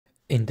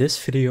In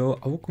this video,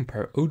 I will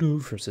compare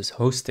Odoo versus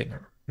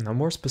Hostinger. Now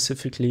more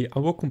specifically, I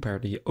will compare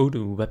the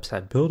Odoo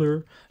website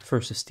builder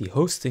versus the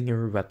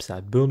Hostinger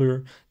website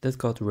builder that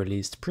got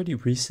released pretty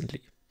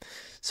recently.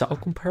 So I'll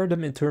compare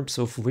them in terms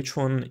of which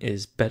one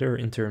is better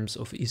in terms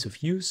of ease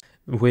of use,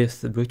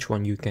 with which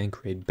one you can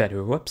create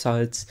better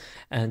websites,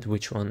 and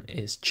which one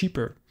is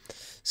cheaper.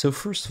 So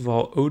first of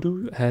all,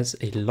 Odoo has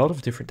a lot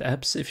of different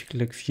apps. If you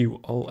click view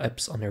all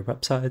apps on their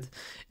website,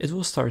 it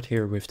will start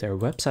here with their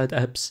website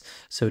apps.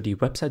 So the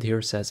website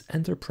here says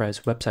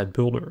Enterprise Website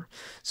Builder.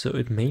 So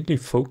it mainly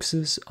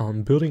focuses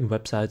on building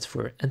websites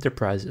for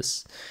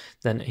enterprises.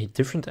 Then a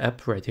different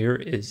app right here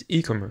is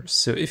e-commerce.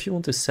 So if you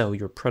want to sell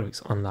your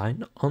products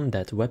online on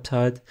that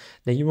website,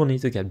 then you will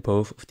need to get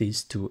both of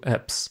these two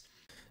apps.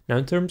 Now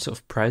in terms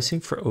of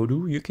pricing for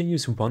Odoo, you can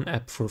use one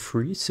app for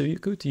free, so you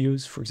could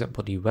use, for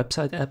example, the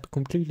website app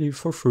completely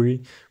for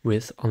free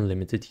with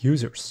unlimited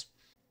users.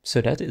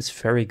 So that is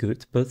very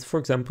good, but for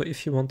example,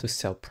 if you want to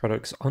sell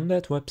products on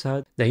that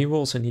website, then you will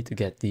also need to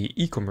get the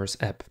e-commerce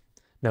app.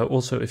 Now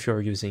also if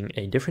you're using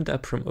a different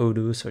app from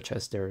Odoo, such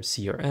as their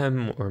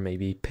CRM or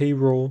maybe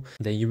payroll,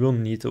 then you will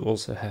need to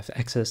also have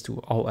access to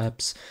all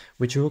apps,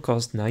 which will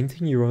cost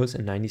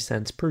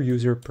 €19.90 per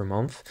user per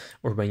month,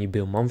 or when you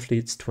bill monthly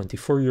it's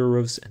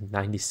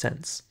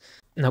 €24.90.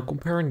 Now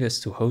comparing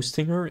this to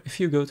Hostinger, if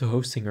you go to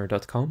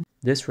hostinger.com,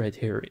 this right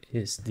here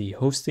is the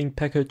hosting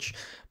package,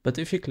 but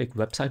if you click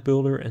website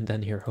builder and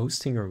then here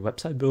Hostinger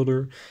website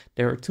builder,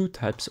 there are two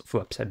types of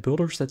website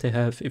builders that they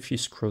have. If you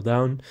scroll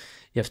down,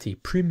 you have the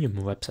premium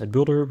website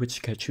builder,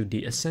 which gets you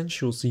the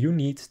essentials you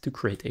need to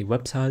create a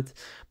website,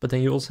 but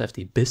then you also have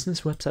the business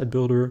website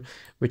builder,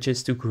 which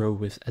is to grow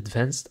with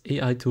advanced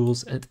AI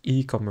tools and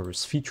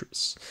e-commerce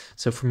features.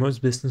 So for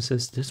most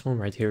businesses, this one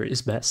right here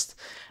is best,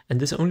 and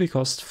this only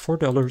costs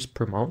 $4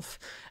 per month,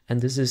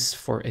 and this is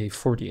for a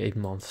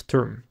 48-month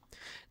term.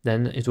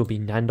 Then it will be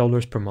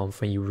 $9 per month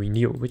when you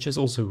renew, which is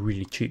also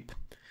really cheap.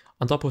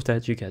 On top of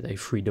that, you get a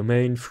free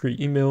domain, free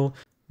email,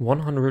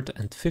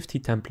 150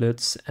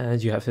 templates,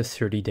 and you have a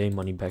 30-day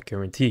money-back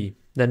guarantee.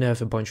 Then you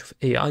have a bunch of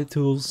AI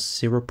tools,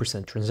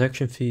 0%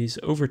 transaction fees,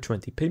 over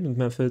 20 payment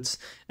methods,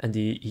 and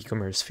the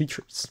e-commerce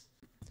features.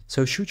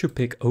 So should you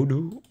pick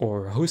Odoo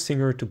or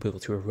Hostinger to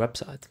build your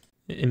website?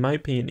 In my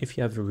opinion, if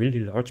you have a really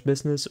large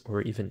business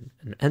or even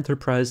an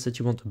enterprise that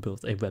you want to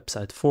build a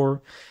website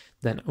for,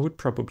 then I would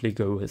probably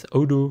go with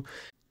Odoo,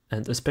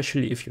 and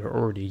especially if you're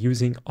already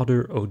using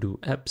other Odoo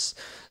apps,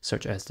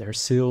 such as their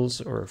sales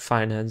or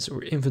finance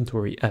or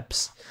inventory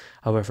apps.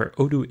 However,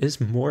 Odoo is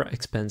more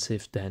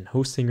expensive than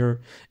Hostinger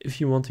if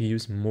you want to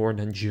use more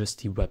than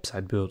just the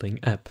website building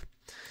app.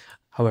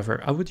 However,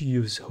 I would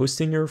use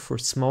Hostinger for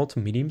small to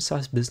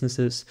medium-sized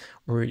businesses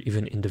or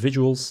even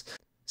individuals,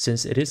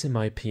 since it is, in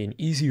my opinion,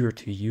 easier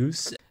to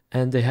use,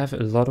 and they have a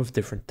lot of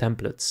different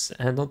templates,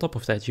 and on top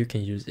of that you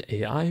can use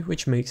AI,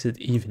 which makes it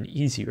even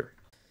easier.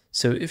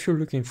 So if you're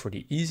looking for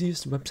the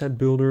easiest website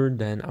builder,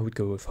 then I would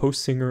go with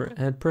Hostinger,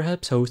 and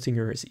perhaps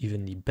Hostinger is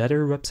even the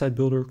better website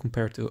builder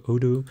compared to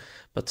Odoo,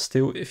 but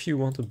still, if you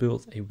want to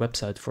build a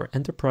website for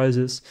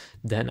enterprises,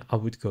 then I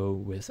would go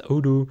with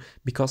Odoo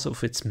because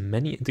of its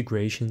many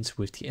integrations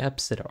with the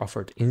apps that are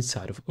offered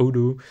inside of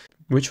Odoo,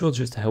 which will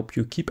just help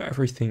you keep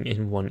everything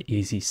in one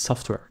easy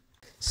software.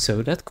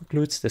 So that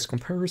concludes this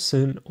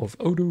comparison of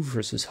Odoo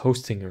versus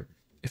Hostinger.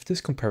 If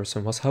this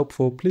comparison was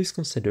helpful, please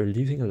consider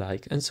leaving a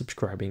like and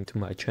subscribing to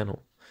my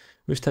channel.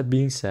 With that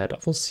being said, I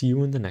will see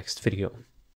you in the next video.